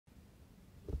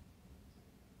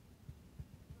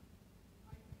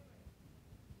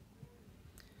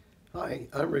Hi,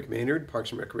 I'm Rick Maynard, Parks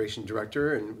and Recreation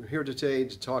Director, and we're here today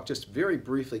to talk just very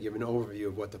briefly, give an overview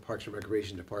of what the Parks and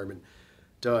Recreation Department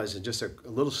does, and just a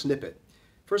little snippet.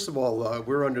 First of all,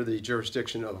 we're under the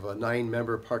jurisdiction of a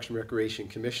 9-member Parks and Recreation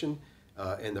Commission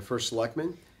and the First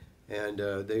Selectman, and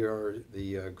they are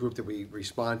the group that we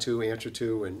respond to, answer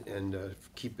to, and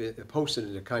keep it posted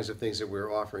in the kinds of things that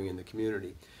we're offering in the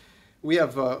community. We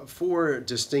have 4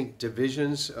 distinct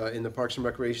divisions in the Parks and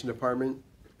Recreation Department.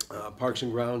 Parks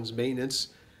and Grounds Maintenance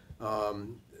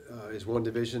is one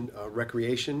division,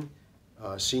 Recreation,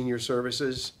 Senior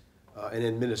Services, and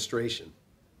Administration.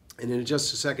 And in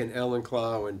just a second, Ellen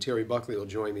Clow and Terry Buckley will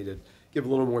join me to give a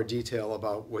little more detail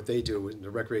about what they do in the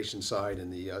recreation side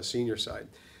and the senior side.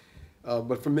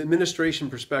 But from an administration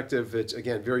perspective, it's,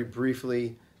 again, very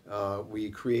briefly, we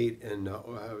create and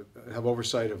have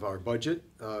oversight of our budget.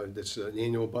 That's an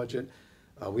annual budget.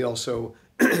 We also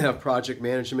have project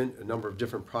management, a number of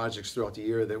different projects throughout the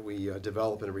year that we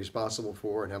develop and are responsible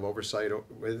for and have oversight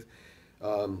with.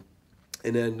 And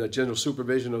then general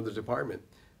supervision of the department.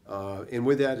 And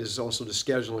with that is also the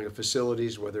scheduling of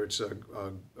facilities, whether it's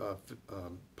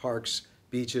parks,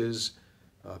 beaches,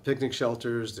 picnic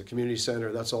shelters, the community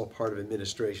center. That's all part of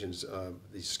administration's,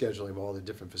 the scheduling of all the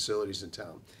different facilities in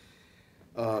town.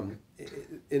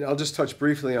 And I'll just touch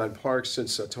briefly on parks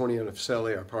since Tony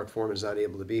Anafelli, our park foreman, is not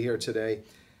able to be here today.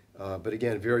 But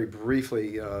again, very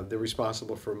briefly, they're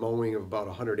responsible for mowing of about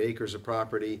 100 acres of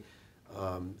property,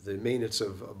 the maintenance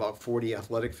of about 40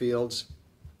 athletic fields,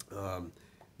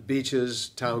 beaches,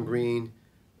 town green.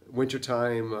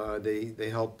 Wintertime, they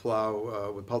help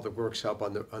plow with Public Works, help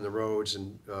on the roads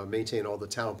and maintain all the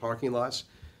town parking lots.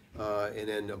 And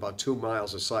then about 2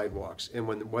 miles of sidewalks. And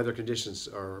when the weather conditions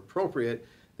are appropriate,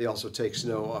 they also take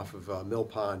snow off of Mill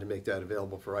Pond to make that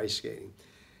available for ice skating.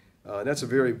 That's a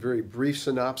very, very brief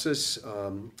synopsis.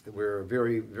 We're a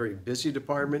very, very busy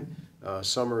department.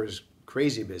 Summer is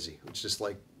crazy busy. It's just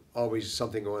like always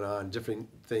something going on, different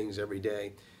things every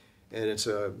day. And it's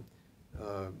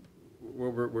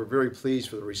we're very pleased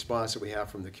for the response that we have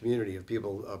from the community of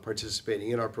people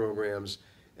participating in our programs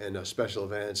and special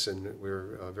events, and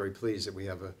we're very pleased that we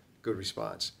have a good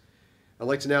response. I'd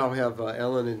like to now have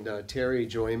Ellen and Terry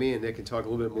join me, and they can talk a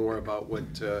little bit more about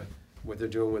what they're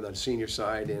doing with on the senior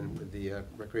side and with the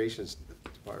recreation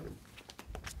department.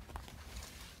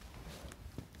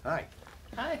 Hi.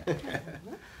 Hi.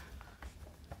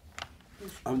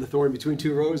 I'm the thorn between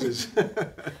 2 roses.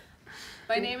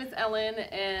 My name is Ellen,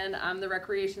 and I'm the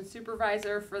recreation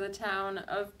supervisor for the town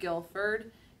of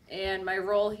Guilford. And my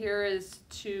role here is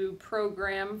to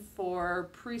program for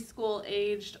preschool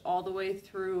aged all the way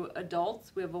through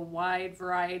adults. We have a wide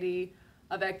variety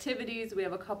of activities. We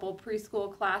have a couple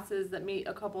preschool classes that meet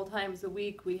a couple times a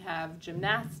week. We have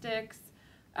gymnastics,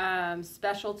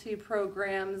 specialty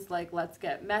programs like Let's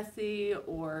Get Messy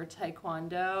or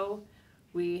Taekwondo.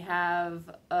 We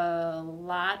have a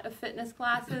lot of fitness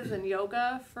classes and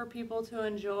yoga for people to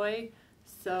enjoy.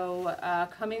 So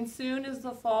coming soon is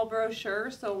the fall brochure,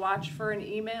 so watch for an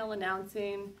email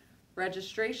announcing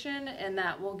registration, and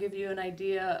that will give you an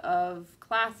idea of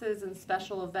classes and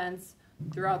special events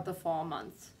throughout the fall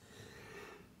months.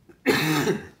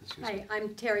 Hi,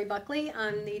 I'm Terry Buckley.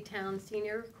 I'm the town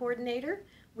senior coordinator.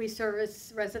 We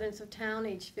service residents of town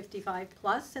age 55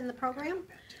 plus in the program.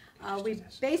 We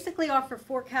basically offer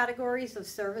 4 categories of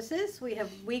services. We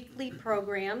have weekly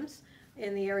programs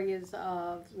in the areas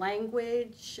of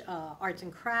language, arts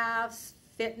and crafts,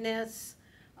 fitness,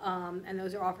 and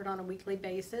those are offered on a weekly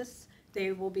basis.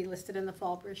 They will be listed in the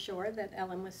fall brochure that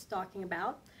Ellen was talking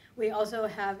about. We also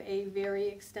have a very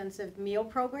extensive meal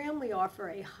program. We offer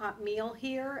a hot meal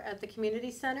here at the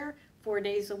community center 4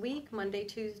 days a week, Monday,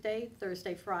 Tuesday,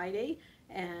 Thursday, Friday,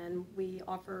 and we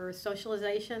offer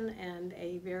socialization and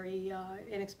a very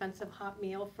inexpensive hot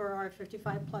meal for our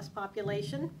 55 plus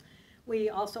population.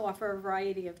 We also offer a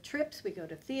variety of trips. We go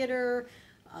to theater,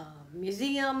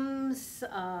 museums,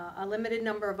 a limited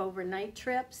number of overnight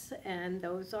trips, and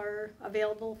those are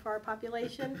available for our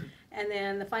population. And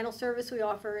then the final service we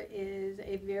offer is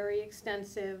a very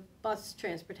extensive bus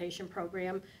transportation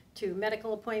program to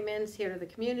medical appointments here to the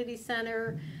community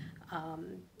center,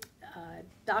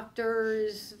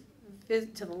 doctors,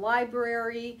 visit to the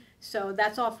library. So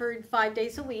that's offered 5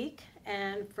 days a week.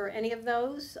 And for any of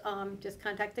those, just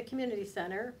contact the community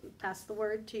center, pass the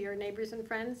word to your neighbors and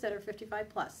friends that are 55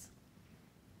 plus.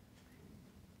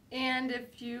 And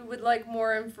if you would like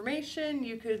more information,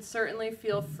 you could certainly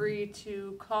feel free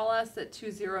to call us at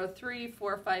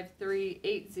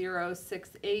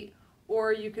 203-453-8068,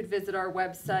 or you could visit our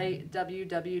website,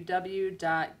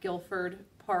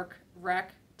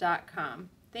 www.guilfordparkrec.com.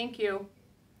 Thank you.